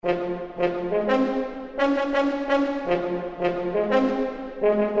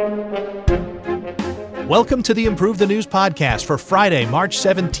Welcome to the Improve the News podcast for Friday, March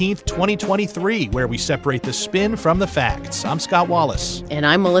 17th, 2023, where we separate the spin from the facts. I'm Scott Wallace. And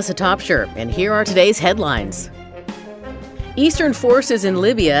I'm Melissa Topshire, and here are today's headlines. Eastern forces in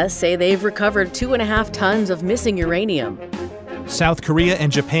Libya say they've recovered 2.5 tons of missing uranium. South Korea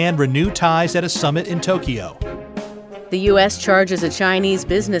and Japan renew ties at a summit in Tokyo. The U.S. charges a Chinese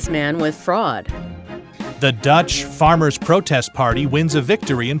businessman with fraud. The Dutch Farmers' Protest Party wins a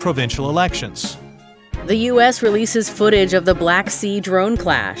victory in provincial elections. The U.S. releases footage of the Black Sea drone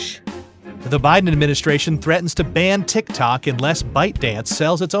clash. The Biden administration threatens to ban TikTok unless ByteDance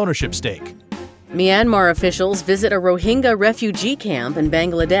sells its ownership stake. Myanmar officials visit a Rohingya refugee camp in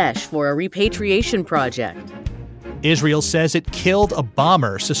Bangladesh for a repatriation project. Israel says it killed a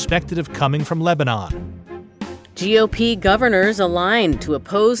bomber suspected of coming from Lebanon. GOP governors align to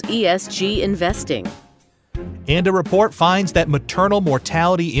oppose ESG investing. And a report finds that maternal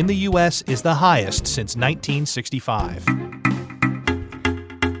mortality in the U.S. is the highest since 1965.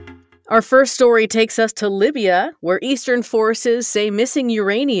 Our first story takes us to Libya, where Eastern forces say missing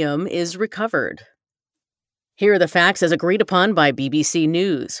uranium is recovered. Here are the facts as agreed upon by BBC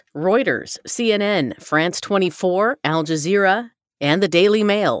News, Reuters, CNN, France 24, Al Jazeera, and the Daily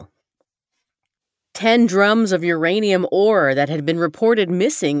Mail. 10 drums of uranium ore that had been reported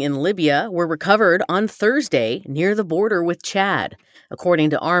missing in Libya were recovered on Thursday near the border with Chad, according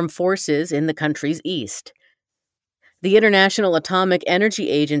to armed forces in the country's east. The International Atomic Energy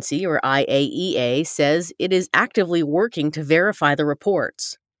Agency, or IAEA, says it is actively working to verify the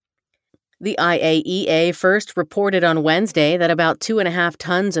reports. The IAEA first reported on Wednesday that about 2.5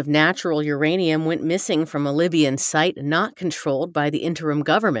 tons of natural uranium went missing from a Libyan site not controlled by the interim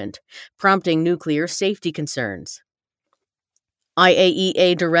government, prompting nuclear safety concerns.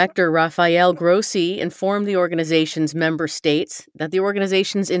 IAEA Director Rafael Grossi informed the organization's member states that the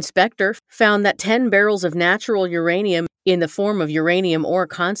organization's inspector found that 10 barrels of natural uranium in the form of uranium ore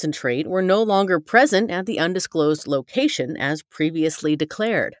concentrate were no longer present at the undisclosed location as previously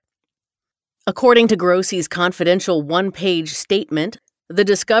declared. According to Grossi's confidential one-page statement, the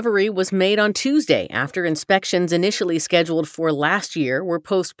discovery was made on Tuesday after inspections initially scheduled for last year were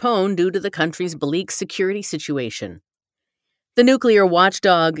postponed due to the country's bleak security situation. The nuclear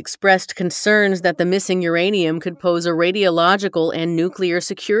watchdog expressed concerns that the missing uranium could pose a radiological and nuclear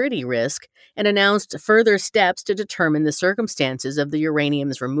security risk and announced further steps to determine the circumstances of the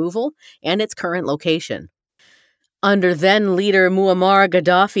uranium's removal and its current location. Under then-leader Muammar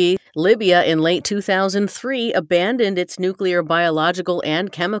Gaddafi, Libya in late 2003 abandoned its nuclear, biological,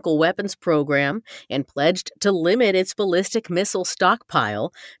 and chemical weapons program and pledged to limit its ballistic missile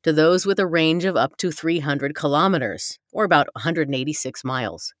stockpile to those with a range of up to 300 kilometers, or about 186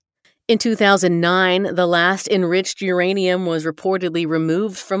 miles. In 2009, the last enriched uranium was reportedly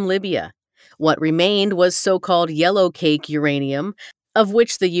removed from Libya. What remained was so-called yellow cake uranium, of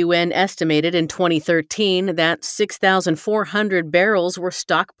which the UN estimated in 2013 that 6,400 barrels were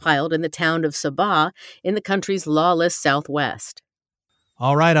stockpiled in the town of Sabah in the country's lawless southwest.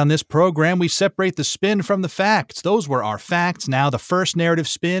 All right, on this program, we separate the spin from the facts. Those were our facts. Now, the first narrative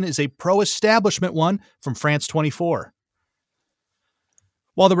spin is a pro-establishment one from France 24.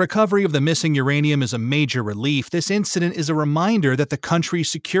 While the recovery of the missing uranium is a major relief, this incident is a reminder that the country's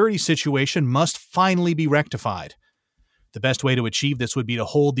security situation must finally be rectified. The best way to achieve this would be to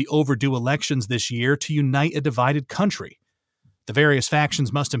hold the overdue elections this year to unite a divided country. The various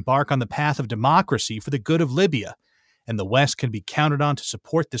factions must embark on the path of democracy for the good of Libya, and the West can be counted on to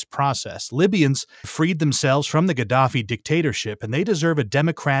support this process. Libyans freed themselves from the Gaddafi dictatorship, and they deserve a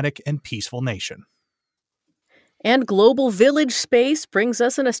democratic and peaceful nation. And Global Village Space brings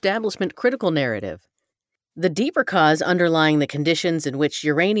us an establishment-critical narrative. The deeper cause underlying the conditions in which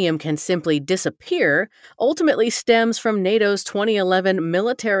uranium can simply disappear ultimately stems from NATO's 2011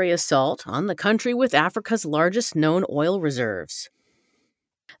 military assault on the country with Africa's largest known oil reserves.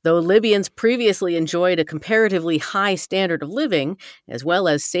 Though Libyans previously enjoyed a comparatively high standard of living, as well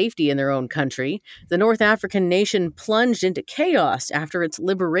as safety in their own country, the North African nation plunged into chaos after its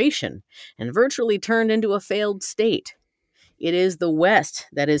liberation and virtually turned into a failed state. It is the West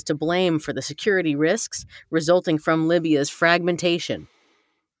that is to blame for the security risks resulting from Libya's fragmentation.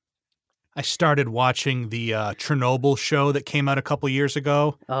 I started watching the Chernobyl show that came out a couple years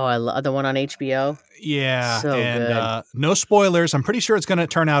ago. Oh, I love the one on HBO. Yeah, so and no spoilers. I'm pretty sure it's going to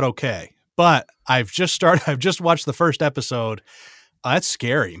turn out okay. But I've just watched the first episode. That's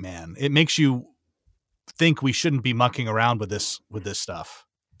scary, man. It makes you think we shouldn't be mucking around with this stuff.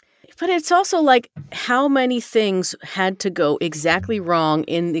 But it's also like how many things had to go exactly wrong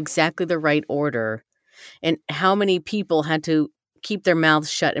in exactly the right order and how many people had to keep their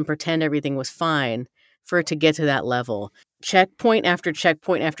mouths shut and pretend everything was fine for it to get to that level. Checkpoint after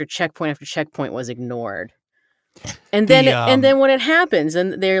checkpoint after checkpoint after checkpoint was ignored. And then when it happens,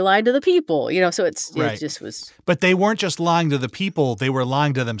 and they lied to the people, so it just was. But they weren't just lying to the people; they were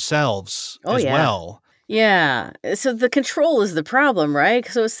lying to themselves as well. Yeah. So the control is the problem, right?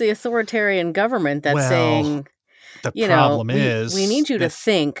 So it's the authoritarian government that's saying, the problem is we need you to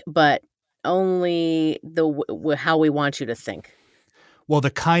think, but only how we want you to think. Well,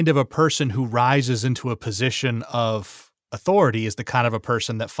 the kind of a person who rises into a position of authority is the kind of a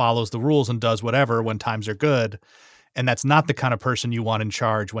person that follows the rules and does whatever when times are good. And that's not the kind of person you want in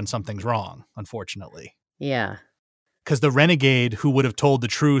charge when something's wrong, unfortunately. Yeah. Because the renegade who would have told the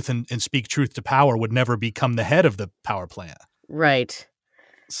truth and speak truth to power would never become the head of the power plant. Right.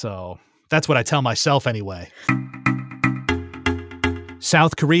 So that's what I tell myself anyway.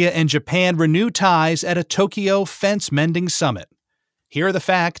 South Korea and Japan renew ties at a Tokyo fence-mending summit. Here are the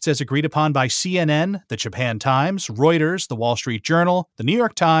facts as agreed upon by CNN, the Japan Times, Reuters, the Wall Street Journal, the New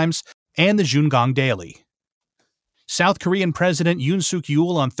York Times, and the Jungang Daily. South Korean President Yoon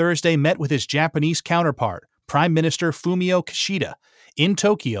Suk-yeol on Thursday met with his Japanese counterpart, Prime Minister Fumio Kishida, in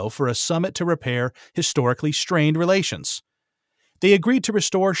Tokyo for a summit to repair historically strained relations. They agreed to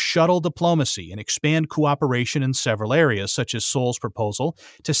restore shuttle diplomacy and expand cooperation in several areas, such as Seoul's proposal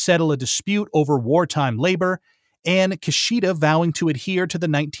to settle a dispute over wartime labor, and Kishida vowing to adhere to the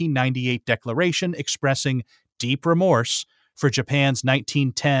 1998 declaration expressing deep remorse for Japan's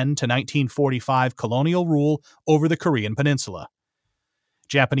 1910 to 1945 colonial rule over the Korean peninsula.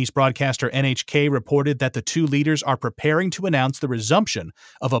 Japanese broadcaster NHK reported that the two leaders are preparing to announce the resumption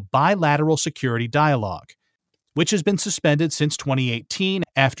of a bilateral security dialogue, which has been suspended since 2018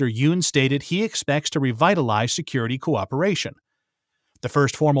 after Yoon stated he expects to revitalize security cooperation. The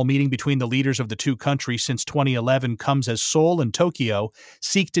first formal meeting between the leaders of the two countries since 2011 comes as Seoul and Tokyo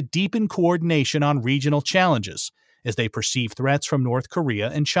seek to deepen coordination on regional challenges as they perceive threats from North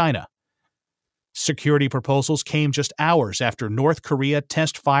Korea and China. Security proposals came just hours after North Korea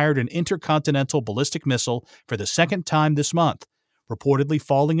test-fired an intercontinental ballistic missile for the second time this month, reportedly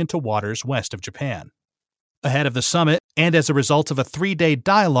falling into waters west of Japan. Ahead of the summit, and as a result of a 3-day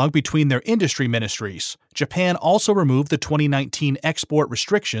dialogue between their industry ministries, Japan also removed the 2019 export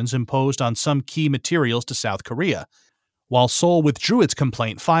restrictions imposed on some key materials to South Korea, while Seoul withdrew its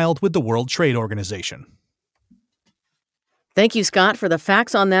complaint filed with the World Trade Organization. Thank you, Scott, for the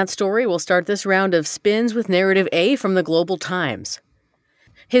facts on that story. We'll start this round of spins with narrative A from the Global Times.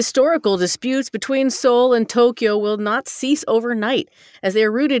 Historical disputes between Seoul and Tokyo will not cease overnight, as they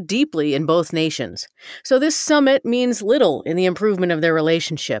are rooted deeply in both nations. So this summit means little in the improvement of their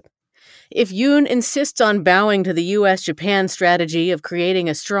relationship. If Yoon insists on bowing to the U.S.-Japan strategy of creating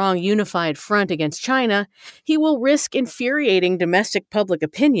a strong unified front against China, he will risk infuriating domestic public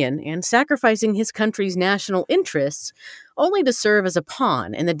opinion and sacrificing his country's national interests, only to serve as a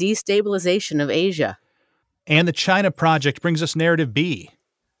pawn in the destabilization of Asia. And the China project brings us narrative B.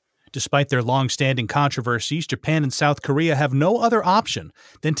 Despite their long-standing controversies, Japan and South Korea have no other option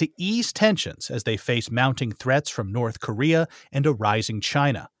than to ease tensions as they face mounting threats from North Korea and a rising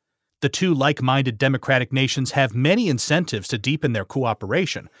China. The two like-minded democratic nations have many incentives to deepen their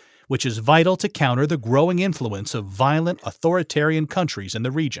cooperation, which is vital to counter the growing influence of violent, authoritarian countries in the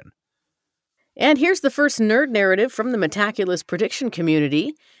region. And here's the first nerd narrative from the Metaculus prediction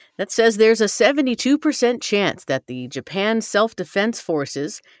community that says there's a 72% chance that the Japan Self-Defense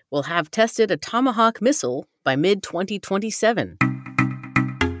Forces will have tested a Tomahawk missile by mid-2027.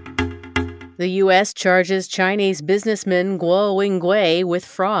 The U.S. charges Chinese businessman Guo Wengui with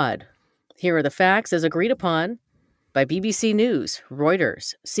fraud. Here are the facts as agreed upon by BBC News,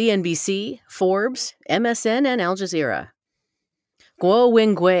 Reuters, CNBC, Forbes, MSN, and Al Jazeera. Guo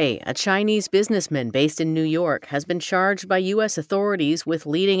Wengui, a Chinese businessman based in New York, has been charged by U.S. authorities with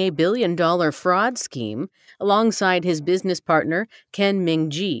leading a billion-dollar fraud scheme alongside his business partner, Ken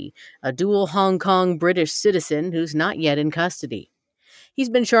Mingji, a dual Hong Kong-British citizen who's not yet in custody.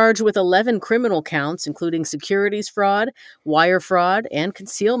 He's been charged with 11 criminal counts, including securities fraud, wire fraud, and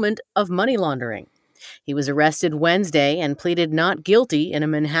concealment of money laundering. He was arrested Wednesday and pleaded not guilty in a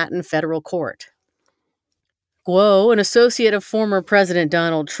Manhattan federal court. Guo, an associate of former President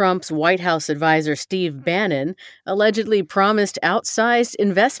Donald Trump's White House advisor Steve Bannon, allegedly promised outsized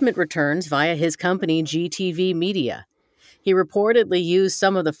investment returns via his company GTV Media. He reportedly used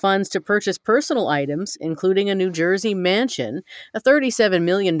some of the funds to purchase personal items, including a New Jersey mansion, a $37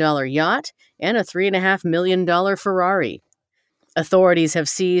 million yacht, and a $3.5 million Ferrari. Authorities have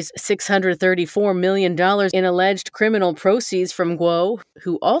seized $634 million in alleged criminal proceeds from Guo,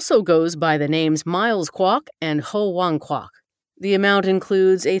 who also goes by the names Miles Kwok and Ho Wang Kwok. The amount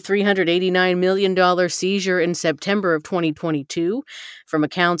includes a $389 million seizure in September of 2022 from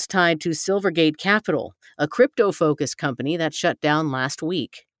accounts tied to Silvergate Capital, a crypto-focused company that shut down last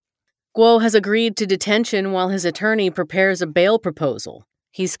week. Guo has agreed to detention while his attorney prepares a bail proposal.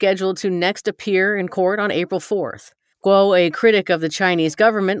 He's scheduled to next appear in court on April 4th. Guo, a critic of the Chinese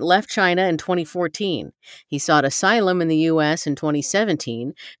government, left China in 2014. He sought asylum in the U.S. in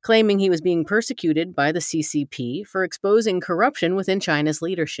 2017, claiming he was being persecuted by the CCP for exposing corruption within China's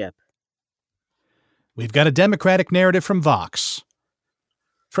leadership. We've got a Democratic narrative from Vox.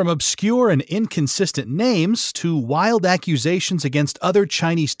 From obscure and inconsistent names to wild accusations against other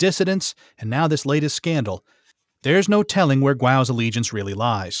Chinese dissidents, and now this latest scandal, there's no telling where Guo's allegiance really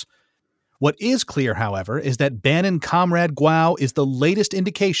lies. What is clear, however, is that Bannon Comrade Guo is the latest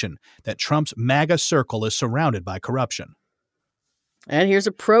indication that Trump's MAGA circle is surrounded by corruption. And here's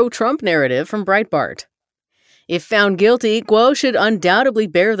a pro-Trump narrative from Breitbart. If found guilty, Guo should undoubtedly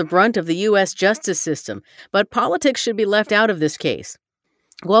bear the brunt of the U.S. justice system, but politics should be left out of this case.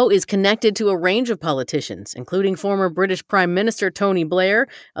 Guo is connected to a range of politicians, including former British Prime Minister Tony Blair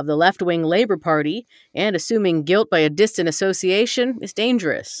of the left-wing Labour Party, and assuming guilt by a distant association is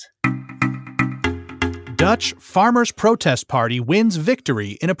dangerous. Dutch Farmers' Protest Party wins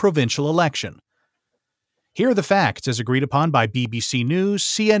victory in a provincial election. Here are the facts as agreed upon by BBC News,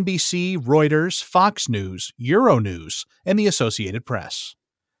 CNBC, Reuters, Fox News, Euronews, and the Associated Press.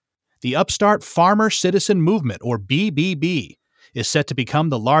 The upstart Farmer Citizen Movement, or BBB, is set to become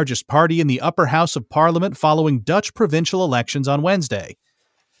the largest party in the upper house of Parliament following Dutch provincial elections on Wednesday.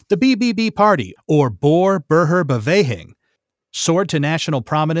 The BBB party, or Boer Burger Beweging, soared to national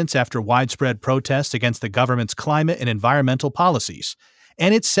prominence after widespread protests against the government's climate and environmental policies,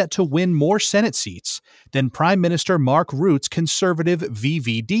 and it's set to win more Senate seats than Prime Minister Mark Rutte's conservative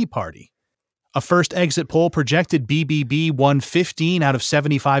VVD party. A first exit poll projected BBB won 15 out of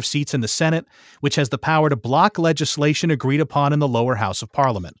 75 seats in the Senate, which has the power to block legislation agreed upon in the lower house of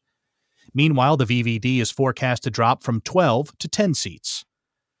Parliament. Meanwhile, the VVD is forecast to drop from 12 to 10 seats.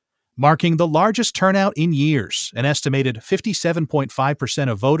 Marking the largest turnout in years, an estimated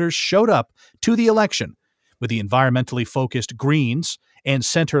 57.5% of voters showed up to the election, with the environmentally focused Greens and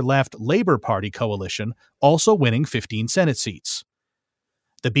center-left Labour Party coalition also winning 15 Senate seats.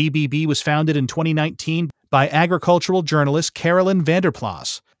 The BBB was founded in 2019 by agricultural journalist Carolyn van der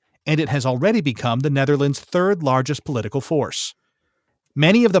Plas, and it has already become the Netherlands' third largest political force.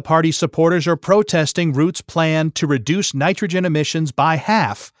 Many of the party's supporters are protesting Rutte's plan to reduce nitrogen emissions by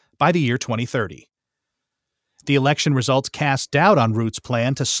half by the year 2030. The election results cast doubt on Rutte's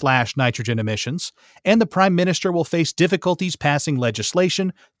plan to slash nitrogen emissions, and the Prime Minister will face difficulties passing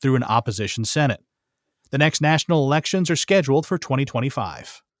legislation through an opposition Senate. The next national elections are scheduled for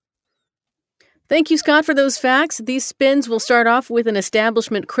 2025. Thank you, Scott, for those facts. These spins will start off with an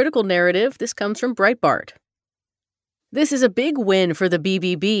establishment critical narrative. This comes from Breitbart. This is a big win for the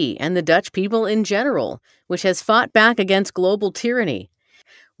BBB and the Dutch people in general, which has fought back against global tyranny.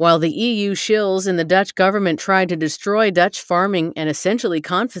 While the EU shills in the Dutch government tried to destroy Dutch farming and essentially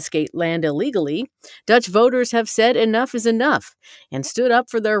confiscate land illegally, Dutch voters have said enough is enough and stood up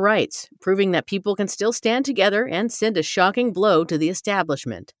for their rights, proving that people can still stand together and send a shocking blow to the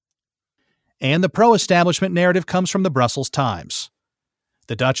establishment. And the pro-establishment narrative comes from the Brussels Times.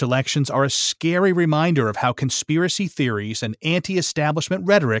 The Dutch elections are a scary reminder of how conspiracy theories and anti-establishment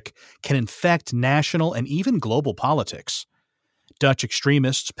rhetoric can infect national and even global politics. Dutch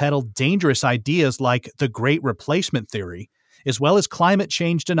extremists peddle dangerous ideas like the Great Replacement theory, as well as climate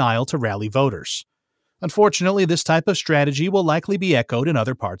change denial to rally voters. Unfortunately, this type of strategy will likely be echoed in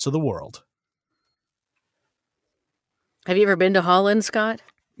other parts of the world. Have you ever been to Holland, Scott?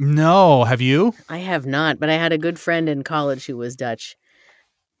 No, have you? I have not, but I had a good friend in college who was Dutch.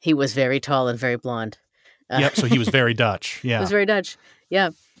 He was very tall and very blonde. Yep, so he was very Dutch. Yeah. He was very Dutch, yeah.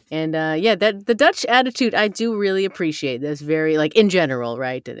 And that the Dutch attitude I do really appreciate. That's very, like, in general,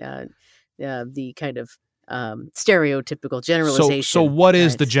 right? The kind of stereotypical generalization. So what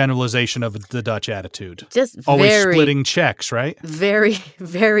is the generalization of the Dutch attitude? Just always splitting checks, right? Very,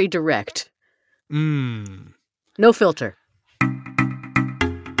 very direct. No filter.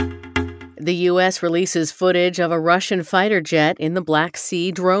 The U.S. releases footage of a Russian fighter jet in the Black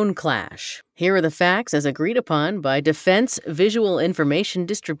Sea drone clash. Here are the facts as agreed upon by Defense Visual Information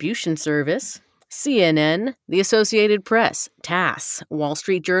Distribution Service, CNN, the Associated Press, TASS, Wall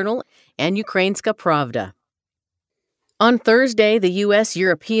Street Journal, and Ukrainska Pravda. On Thursday, the U.S.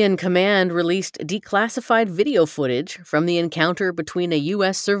 European Command released declassified video footage from the encounter between a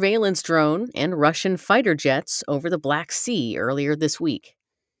U.S. surveillance drone and Russian fighter jets over the Black Sea earlier this week.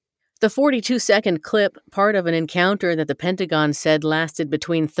 The 42-second clip, part of an encounter that the Pentagon said lasted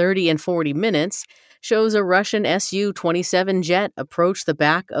between 30 and 40 minutes, shows a Russian Su-27 jet approach the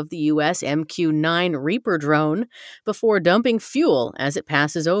back of the U.S. MQ-9 Reaper drone before dumping fuel as it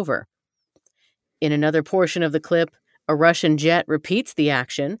passes over. In another portion of the clip, a Russian jet repeats the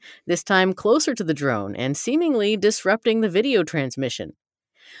action, this time closer to the drone and seemingly disrupting the video transmission.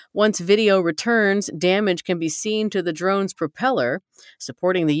 Once video returns, damage can be seen to the drone's propeller,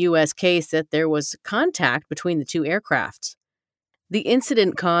 supporting the U.S. case that there was contact between the two aircrafts. The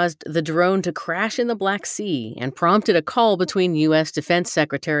incident caused the drone to crash in the Black Sea and prompted a call between U.S. Defense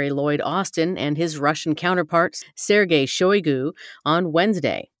Secretary Lloyd Austin and his Russian counterpart Sergei Shoigu on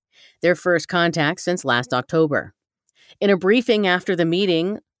Wednesday, their first contact since last October. In a briefing after the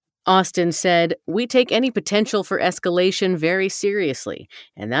meeting, Austin said, "We take any potential for escalation very seriously,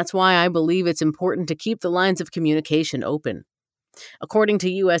 and that's why I believe it's important to keep the lines of communication open." According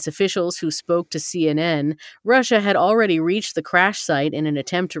to U.S. officials who spoke to CNN, Russia had already reached the crash site in an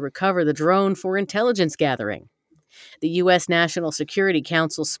attempt to recover the drone for intelligence gathering. The U.S. National Security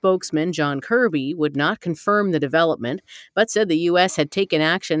Council spokesman John Kirby would not confirm the development, but said the U.S. had taken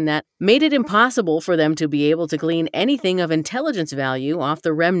action that made it impossible for them to be able to glean anything of intelligence value off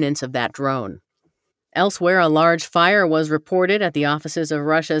the remnants of that drone. Elsewhere, a large fire was reported at the offices of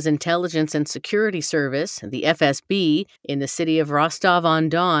Russia's Intelligence and Security Service, the FSB, in the city of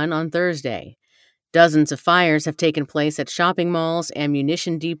Rostov-on-Don on Thursday. Dozens of fires have taken place at shopping malls,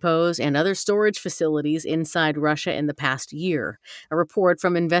 ammunition depots, and other storage facilities inside Russia in the past year. A report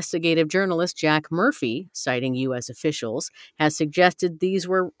from investigative journalist Jack Murphy, citing U.S. officials, has suggested these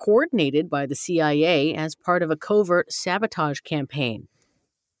were coordinated by the CIA as part of a covert sabotage campaign.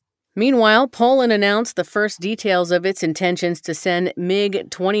 Meanwhile, Poland announced the first details of its intentions to send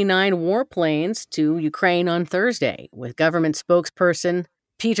MiG-29 warplanes to Ukraine on Thursday, with government spokesperson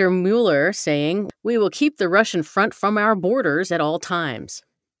Peter Mueller saying, "We will keep the Russian front from our borders at all times."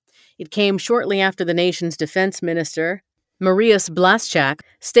 It came shortly after the nation's defense minister, Mariusz Blaszczak,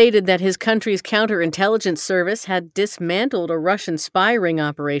 stated that his country's counterintelligence service had dismantled a Russian spy ring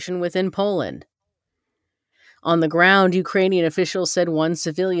operation within Poland. On the ground, Ukrainian officials said one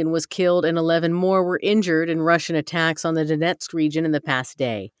civilian was killed and 11 more were injured in Russian attacks on the Donetsk region in the past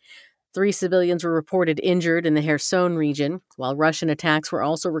day. 3 civilians were reported injured in the Kherson region, while Russian attacks were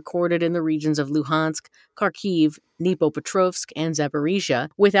also recorded in the regions of Luhansk, Kharkiv, Dnipropetrovsk, and Zaporizhia,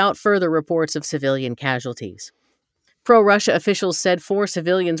 without further reports of civilian casualties. Pro-Russia officials said 4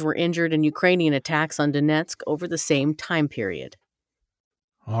 civilians were injured in Ukrainian attacks on Donetsk over the same time period.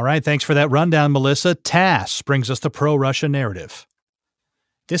 All right, thanks for that rundown, Melissa. TASS brings us the pro-Russia narrative.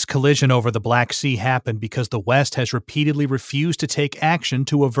 This collision over the Black Sea happened because the West has repeatedly refused to take action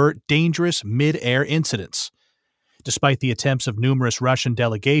to avert dangerous mid-air incidents. Despite the attempts of numerous Russian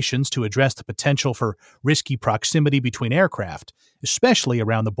delegations to address the potential for risky proximity between aircraft, especially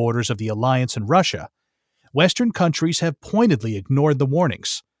around the borders of the alliance and Russia, Western countries have pointedly ignored the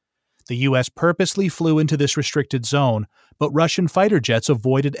warnings. The U.S. purposely flew into this restricted zone, but Russian fighter jets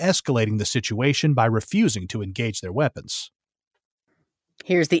avoided escalating the situation by refusing to engage their weapons.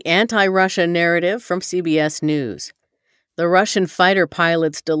 Here's the anti-Russia narrative from CBS News. The Russian fighter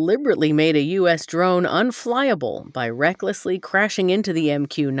pilots deliberately made a U.S. drone unflyable by recklessly crashing into the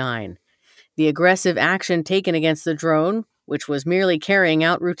MQ-9. The aggressive action taken against the drone, which was merely carrying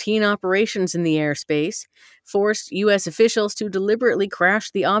out routine operations in the airspace, forced U.S. officials to deliberately crash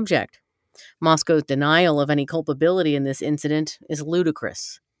the object. Moscow's denial of any culpability in this incident is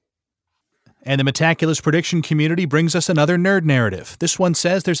ludicrous. And the Metaculous prediction community brings us another nerd narrative. This one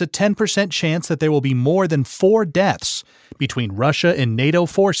says there's a 10% chance that there will be more than 4 deaths between Russia and NATO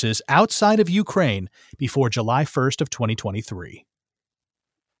forces outside of Ukraine before July 1st of 2023.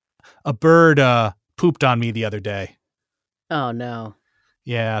 A bird pooped on me the other day. Oh, no.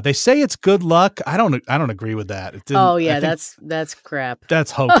 Yeah, they say it's good luck. I don't agree with that. Oh, yeah, that's crap. That's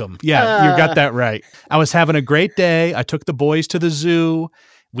hokum. Yeah, you got that right. I was having a great day. I took the boys to the zoo.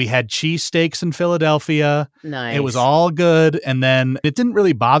 We had cheesesteaks in Philadelphia. Nice. It was all good. And then it didn't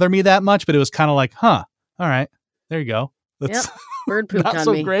really bother me that much, but it was kind of like, all right, there you go. That's bird pooped not on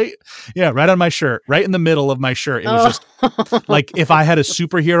so me. Great. Yeah, right on my shirt, right in the middle of my shirt. It was just like if I had a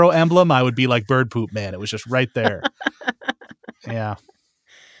superhero emblem, I would be like Bird Poop Man. It was just right there. Yeah.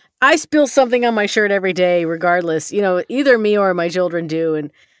 I spill something on my shirt every day, regardless. Either me or my children do.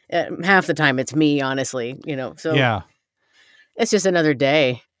 And half the time it's me, honestly, so. Yeah. It's just another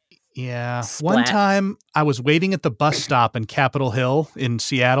day. Yeah. One Splat. time I was waiting at the bus stop in Capitol Hill in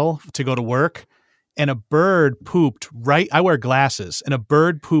Seattle to go to work, and a bird pooped right. I wear glasses, and a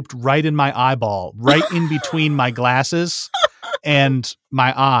bird pooped right in my eyeball, right in between my glasses and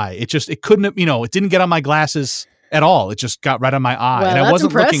my eye. It couldn't have, it didn't get on my glasses at all. It just got right on my eye, and Well, I that's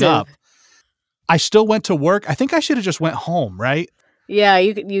wasn't looking impressive. up. I still went to work. I think I should have just went home, right? Yeah,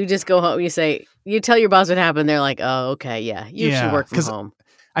 you just go home. You tell your boss what happened. They're like, oh, okay, yeah, you should work from home.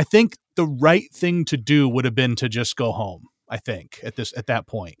 I think the right thing to do would have been to just go home. I think at that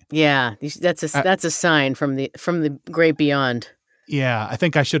point. Yeah, that's a sign from the great beyond. Yeah, I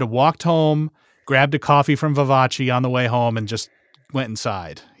think I should have walked home, grabbed a coffee from Vivace on the way home, and just went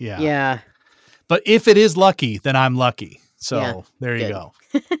inside. Yeah. Yeah. But if it is lucky, then I'm lucky. So Yeah, there you good. go.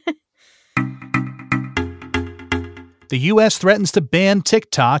 The U.S. threatens to ban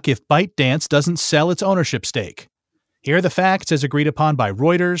TikTok if ByteDance doesn't sell its ownership stake. Here are the facts as agreed upon by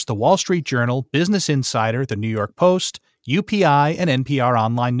Reuters, The Wall Street Journal, Business Insider, The New York Post, UPI, and NPR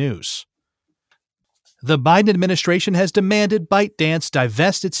Online News. The Biden administration has demanded ByteDance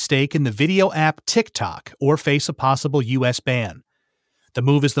divest its stake in the video app TikTok or face a possible U.S. ban. The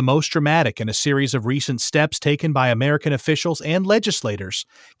move is the most dramatic in a series of recent steps taken by American officials and legislators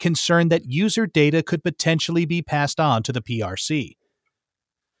concerned that user data could potentially be passed on to the PRC.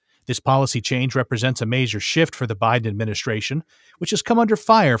 This policy change represents a major shift for the Biden administration, which has come under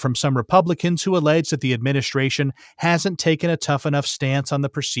fire from some Republicans who allege that the administration hasn't taken a tough enough stance on the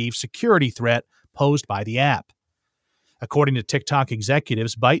perceived security threat posed by the app. According to TikTok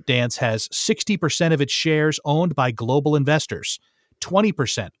executives, ByteDance has 60% of its shares owned by global investors,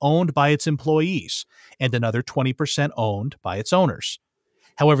 20% owned by its employees, and another 20% owned by its owners.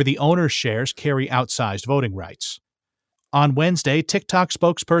 However, the owners' shares carry outsized voting rights. On Wednesday, TikTok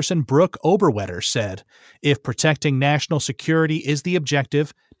spokesperson Brooke Oberwetter said, if protecting national security is the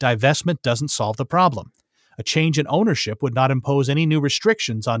objective, divestment doesn't solve the problem. A change in ownership would not impose any new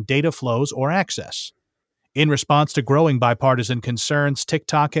restrictions on data flows or access. In response to growing bipartisan concerns,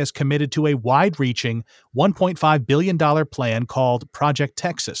 TikTok has committed to a wide-reaching $1.5 billion plan called Project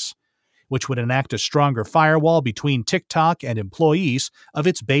Texas, which would enact a stronger firewall between TikTok and employees of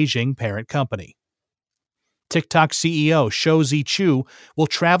its Beijing parent company. TikTok CEO Shou Chu will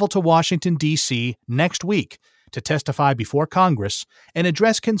travel to Washington, D.C. next week to testify before Congress and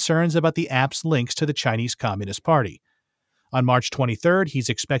address concerns about the app's links to the Chinese Communist Party. On March 23rd, he's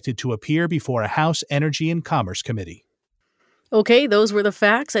expected to appear before a House Energy and Commerce Committee. Okay, those were the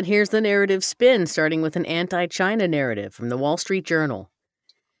facts, and here's the narrative spin, starting with an anti-China narrative from the Wall Street Journal.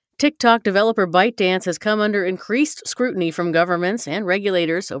 TikTok developer ByteDance has come under increased scrutiny from governments and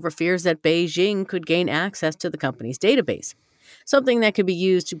regulators over fears that Beijing could gain access to the company's database, something that could be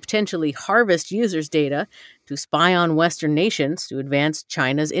used to potentially harvest users' data to spy on Western nations to advance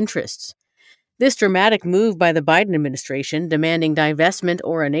China's interests. This dramatic move by the Biden administration demanding divestment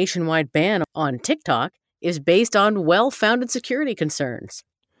or a nationwide ban on TikTok is based on well-founded security concerns.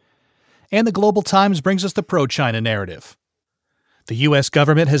 And the Global Times brings us the pro-China narrative. The U.S.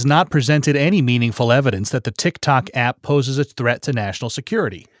 government has not presented any meaningful evidence that the TikTok app poses a threat to national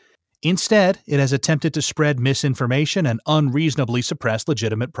security. Instead, it has attempted to spread misinformation and unreasonably suppress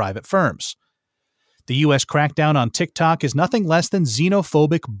legitimate private firms. The U.S. crackdown on TikTok is nothing less than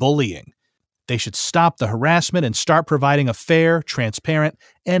xenophobic bullying. They should stop the harassment and start providing a fair, transparent,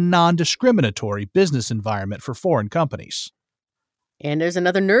 and non-discriminatory business environment for foreign companies. And there's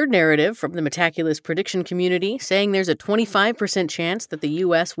another nerd narrative from the Metaculus prediction community saying there's a 25% chance that the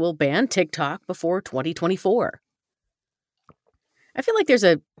U.S. will ban TikTok before 2024. I feel like there's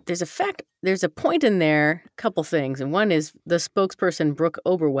a point in there, a couple things. And one is the spokesperson Brooke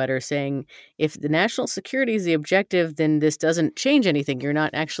Oberwetter saying if the national security is the objective, then this doesn't change anything. You're not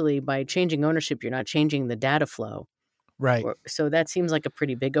actually, by changing ownership, you're not changing the data flow. Right. So that seems like a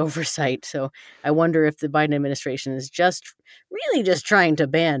pretty big oversight. So I wonder if the Biden administration is really just trying to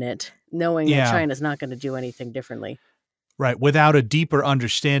ban it, knowing that China's not going to do anything differently. Right. Without a deeper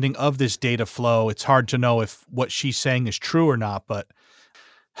understanding of this data flow, it's hard to know if what she's saying is true or not. But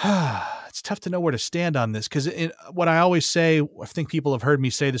it's tough to know where to stand on this because what I always say, I think people have heard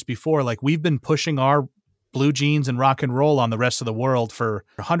me say this before, like we've been pushing our blue jeans and rock and roll on the rest of the world for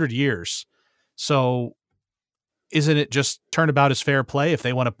 100 years. So isn't it just turnabout is fair play if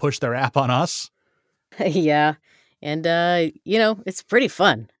they want to push their app on us? Yeah. And, it's pretty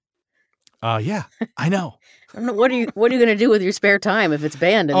fun. Yeah, I know. I don't know, what are you going to do with your spare time if it's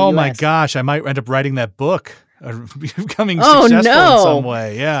banned in the Oh US? my gosh, I might end up writing that book, becoming successful in some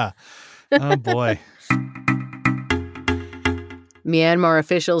way. Yeah. Oh boy. Myanmar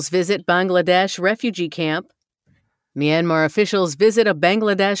officials visit Bangladesh refugee camp. Myanmar officials visit a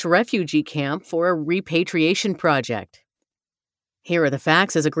Bangladesh refugee camp for a repatriation project. Here are the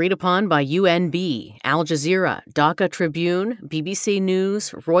facts as agreed upon by UNB, Al Jazeera, Dhaka Tribune, BBC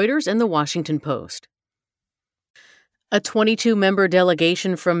News, Reuters, and The Washington Post. A 22-member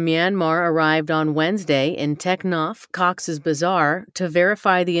delegation from Myanmar arrived on Wednesday in Teknaf, Cox's Bazar, to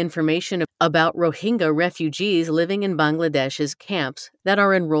verify the information about Rohingya refugees living in Bangladesh's camps that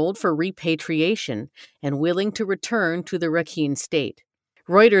are enrolled for repatriation and willing to return to the Rakhine state.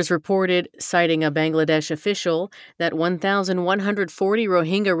 Reuters reported, citing a Bangladesh official, that 1,140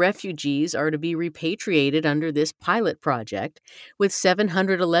 Rohingya refugees are to be repatriated under this pilot project, with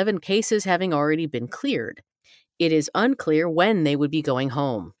 711 cases having already been cleared. It is unclear when they would be going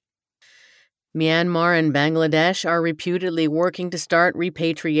home. Myanmar and Bangladesh are reputedly working to start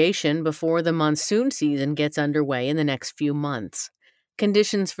repatriation before the monsoon season gets underway in the next few months.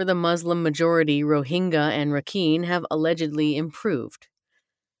 Conditions for the Muslim-majority Rohingya and Rakhine have allegedly improved.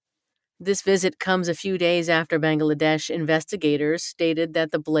 This visit comes a few days after Bangladesh investigators stated that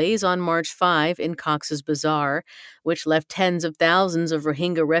the blaze on March 5 in Cox's Bazar, which left tens of thousands of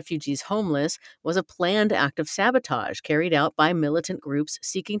Rohingya refugees homeless, was a planned act of sabotage carried out by militant groups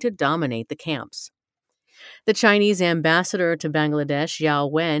seeking to dominate the camps. The Chinese ambassador to Bangladesh, Yao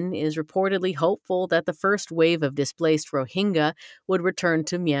Wen, is reportedly hopeful that the first wave of displaced Rohingya would return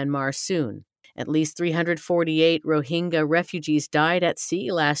to Myanmar soon. At least 348 Rohingya refugees died at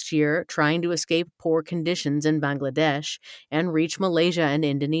sea last year trying to escape poor conditions in Bangladesh and reach Malaysia and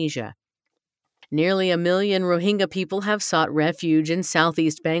Indonesia. Nearly 1 million Rohingya people have sought refuge in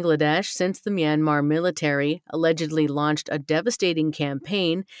southeast Bangladesh since the Myanmar military allegedly launched a devastating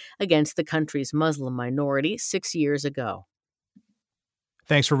campaign against the country's Muslim minority 6 years ago.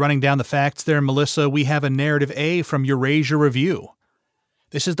 Thanks for running down the facts there, Melissa. We have a Narrative A from Eurasia Review.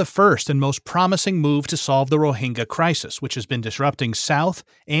 This is the first and most promising move to solve the Rohingya crisis, which has been disrupting South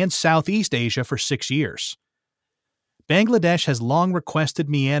and Southeast Asia for 6 years. Bangladesh has long requested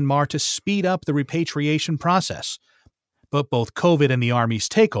Myanmar to speed up the repatriation process, but both COVID and the army's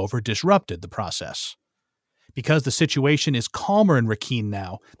takeover disrupted the process. Because the situation is calmer in Rakhine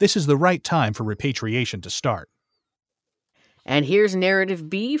now, this is the right time for repatriation to start. And here's Narrative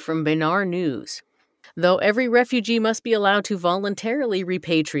B from Benar News. Though every refugee must be allowed to voluntarily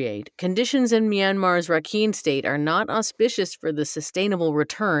repatriate, conditions in Myanmar's Rakhine state are not auspicious for the sustainable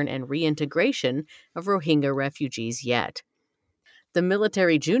return and reintegration of Rohingya refugees yet. The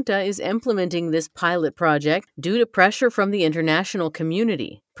military junta is implementing this pilot project due to pressure from the international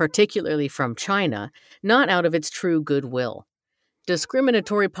community, particularly from China, not out of its true goodwill.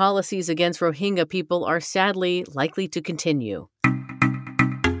 Discriminatory policies against Rohingya people are sadly likely to continue.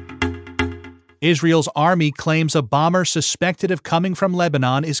 Israel's army claims a bomber suspected of coming from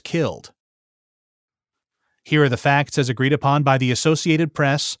Lebanon is killed. Here are the facts as agreed upon by the Associated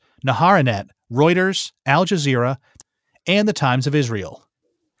Press, Naharanet, Reuters, Al Jazeera, and the Times of Israel.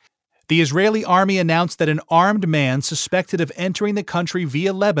 The Israeli army announced that an armed man suspected of entering the country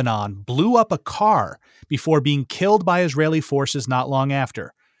via Lebanon blew up a car before being killed by Israeli forces not long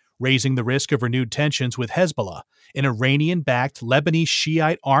after, raising the risk of renewed tensions with Hezbollah, an Iranian-backed Lebanese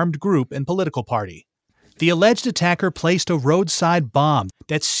Shiite armed group and political party. The alleged attacker placed a roadside bomb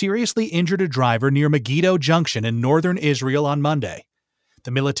that seriously injured a driver near Megiddo Junction in northern Israel on Monday.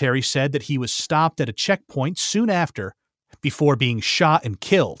 The military said that he was stopped at a checkpoint soon after, before being shot and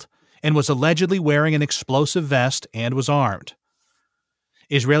killed, and was allegedly wearing an explosive vest and was armed.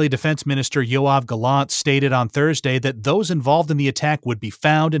 Israeli Defense Minister Yoav Gallant stated on Thursday that those involved in the attack would be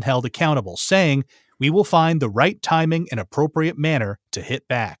found and held accountable, saying, "We will find the right timing and appropriate manner to hit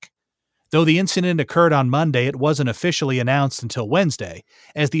back." Though the incident occurred on Monday, it wasn't officially announced until Wednesday,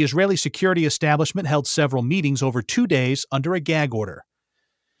 as the Israeli security establishment held several meetings over 2 days under a gag order.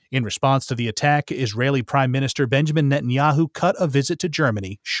 In response to the attack, Israeli Prime Minister Benjamin Netanyahu cut a visit to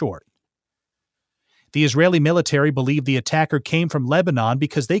Germany short. The Israeli military believed the attacker came from Lebanon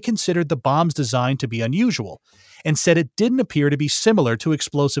because they considered the bomb's design to be unusual and said it didn't appear to be similar to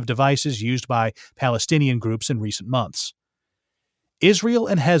explosive devices used by Palestinian groups in recent months. Israel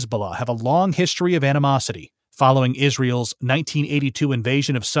and Hezbollah have a long history of animosity. Following Israel's 1982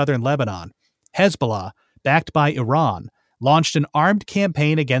 invasion of southern Lebanon, Hezbollah, backed by Iran, launched an armed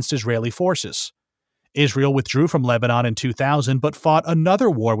campaign against Israeli forces. Israel withdrew from Lebanon in 2000 but fought another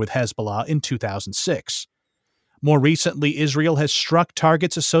war with Hezbollah in 2006. More recently, Israel has struck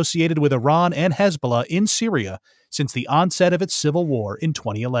targets associated with Iran and Hezbollah in Syria since the onset of its civil war in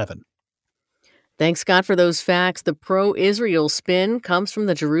 2011. Thanks, Scott, for those facts. The pro-Israel spin comes from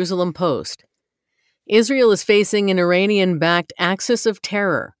the Jerusalem Post. Israel is facing an Iranian-backed axis of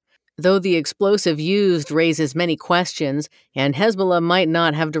terror. Though the explosive used raises many questions, and Hezbollah might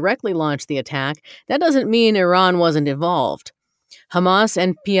not have directly launched the attack, that doesn't mean Iran wasn't involved. Hamas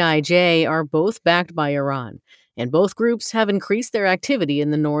and PIJ are both backed by Iran, and both groups have increased their activity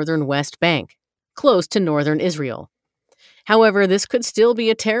in the northern West Bank, close to northern Israel. However, this could still be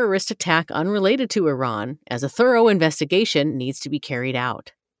a terrorist attack unrelated to Iran, as a thorough investigation needs to be carried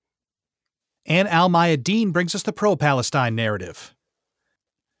out. And Al-Mayadeen brings us the pro-Palestine narrative.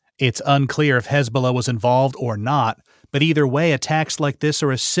 It's unclear if Hezbollah was involved or not, but either way, attacks like this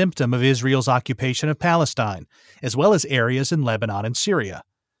are a symptom of Israel's occupation of Palestine, as well as areas in Lebanon and Syria.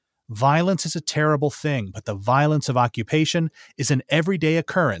 Violence is a terrible thing, but the violence of occupation is an everyday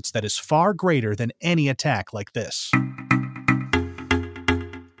occurrence that is far greater than any attack like this.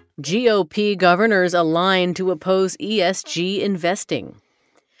 GOP governors align to oppose ESG investing.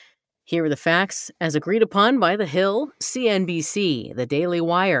 Here are the facts, as agreed upon by The Hill, CNBC, The Daily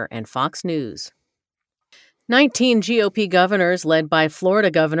Wire, and Fox News. 19 GOP governors, led by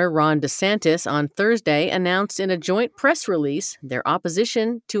Florida Governor Ron DeSantis, on Thursday announced in a joint press release their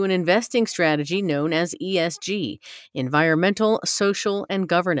opposition to an investing strategy known as ESG, Environmental, Social, and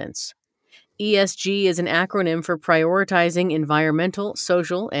Governance. ESG is an acronym for prioritizing environmental,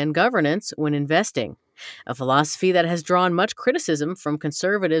 social, and governance when investing, a philosophy that has drawn much criticism from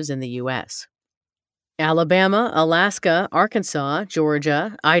conservatives in the U.S. Alabama, Alaska, Arkansas,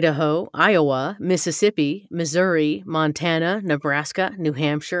 Georgia, Idaho, Iowa, Mississippi, Missouri, Montana, Nebraska, New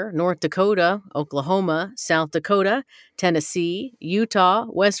Hampshire, North Dakota, Oklahoma, South Dakota, Tennessee, Utah,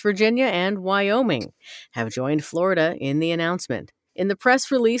 West Virginia, and Wyoming have joined Florida in the announcement. In the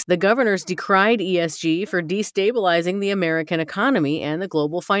press release, the governors decried ESG for destabilizing the American economy and the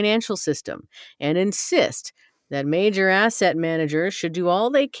global financial system, and insist that major asset managers should do all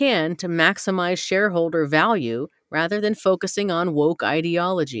they can to maximize shareholder value rather than focusing on woke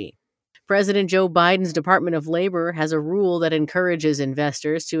ideology. President Joe Biden's Department of Labor has a rule that encourages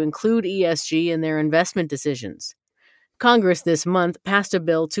investors to include ESG in their investment decisions. Congress this month passed a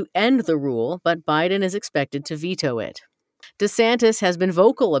bill to end the rule, but Biden is expected to veto it. DeSantis has been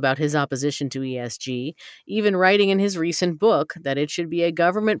vocal about his opposition to ESG, even writing in his recent book that it should be a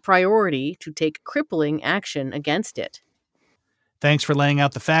government priority to take crippling action against it. Thanks for laying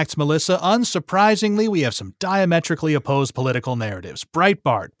out the facts, Melissa. Unsurprisingly, we have some diametrically opposed political narratives.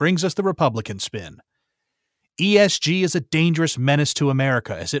 Breitbart brings us the Republican spin. ESG is a dangerous menace to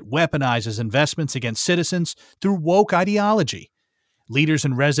America as it weaponizes investments against citizens through woke ideology. Leaders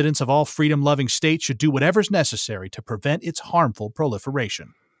and residents of all freedom-loving states should do whatever's necessary to prevent its harmful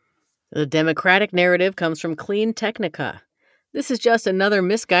proliferation. The Democratic narrative comes from Clean Technica. This is just another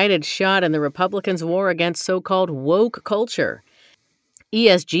misguided shot in the Republicans' war against so-called woke culture.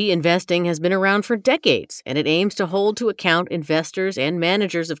 ESG investing has been around for decades, and it aims to hold to account investors and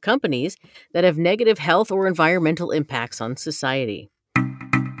managers of companies that have negative health or environmental impacts on society.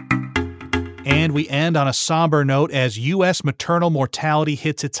 And we end on a somber note as U.S. maternal mortality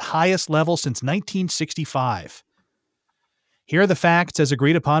hits its highest level since 1965. Here are the facts as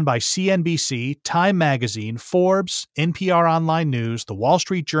agreed upon by CNBC, Time Magazine, Forbes, NPR Online News, The Wall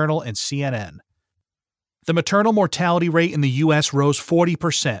Street Journal, and CNN. The maternal mortality rate in the U.S. rose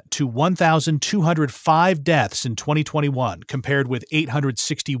 40% to 1,205 deaths in 2021, compared with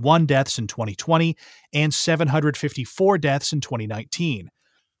 861 deaths in 2020 and 754 deaths in 2019.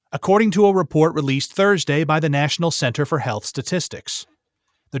 According to a report released Thursday by the National Center for Health Statistics.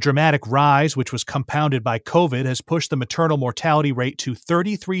 The dramatic rise, which was compounded by COVID, has pushed the maternal mortality rate to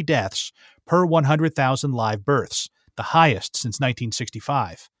 33 deaths per 100,000 live births, the highest since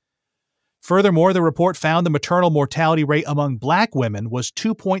 1965. Furthermore, the report found the maternal mortality rate among Black women was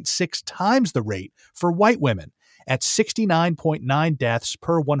 2.6 times the rate for white women, at 69.9 deaths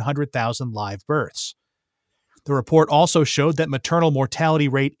per 100,000 live births. The report also showed that maternal mortality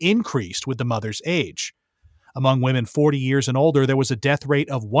rate increased with the mother's age. Among women 40 years and older, there was a death rate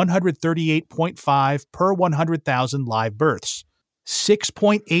of 138.5 per 100,000 live births,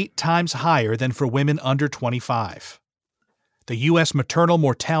 6.8 times higher than for women under 25. The U.S. maternal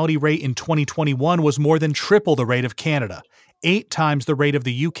mortality rate in 2021 was more than triple the rate of Canada, 8 times the rate of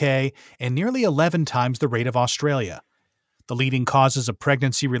the UK, and nearly 11 times the rate of Australia. The leading causes of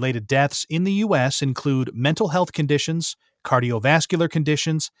pregnancy-related deaths in the U.S. include mental health conditions, cardiovascular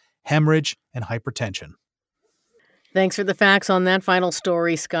conditions, hemorrhage, and hypertension. Thanks for the facts on that final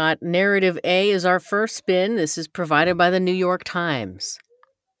story, Scott. Narrative A is our first spin. This is provided by the New York Times.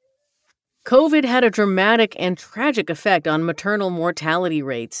 COVID had a dramatic and tragic effect on maternal mortality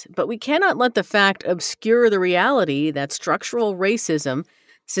rates, but we cannot let the fact obscure the reality that structural racism,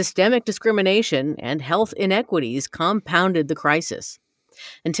 systemic discrimination, and health inequities compounded the crisis.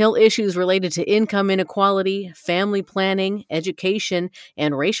 Until issues related to income inequality, family planning, education,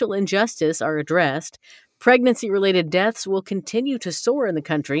 and racial injustice are addressed, pregnancy-related deaths will continue to soar in the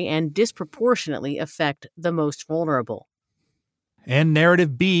country and disproportionately affect the most vulnerable. And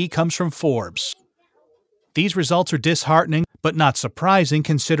narrative B comes from Forbes. These results are disheartening, but not surprising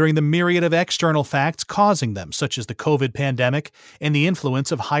considering the myriad of external facts causing them, such as the COVID pandemic and the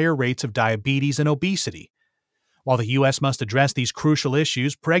influence of higher rates of diabetes and obesity. While the U.S. must address these crucial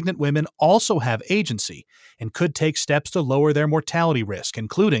issues, pregnant women also have agency and could take steps to lower their mortality risk,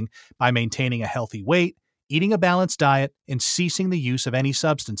 including by maintaining a healthy weight, eating a balanced diet, and ceasing the use of any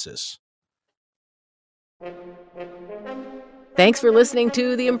substances. Thanks for listening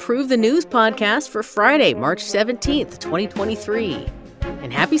to the Improve the News podcast for Friday, March 17th, 2023.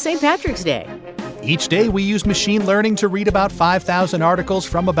 And happy St. Patrick's Day. Each day, we use machine learning to read about 5,000 articles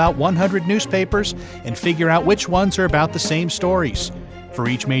from about 100 newspapers and figure out which ones are about the same stories. For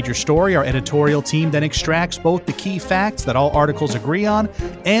each major story, our editorial team then extracts both the key facts that all articles agree on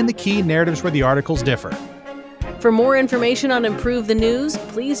and the key narratives where the articles differ. For more information on Improve the News,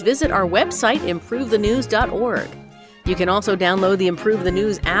 please visit our website, improvethenews.org. You can also download the Improve the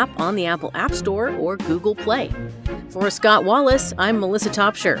News app on the Apple App Store or Google Play. For Scott Wallace, I'm Melissa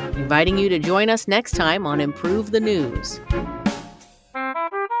Topshire, inviting you to join us next time on Improve the News.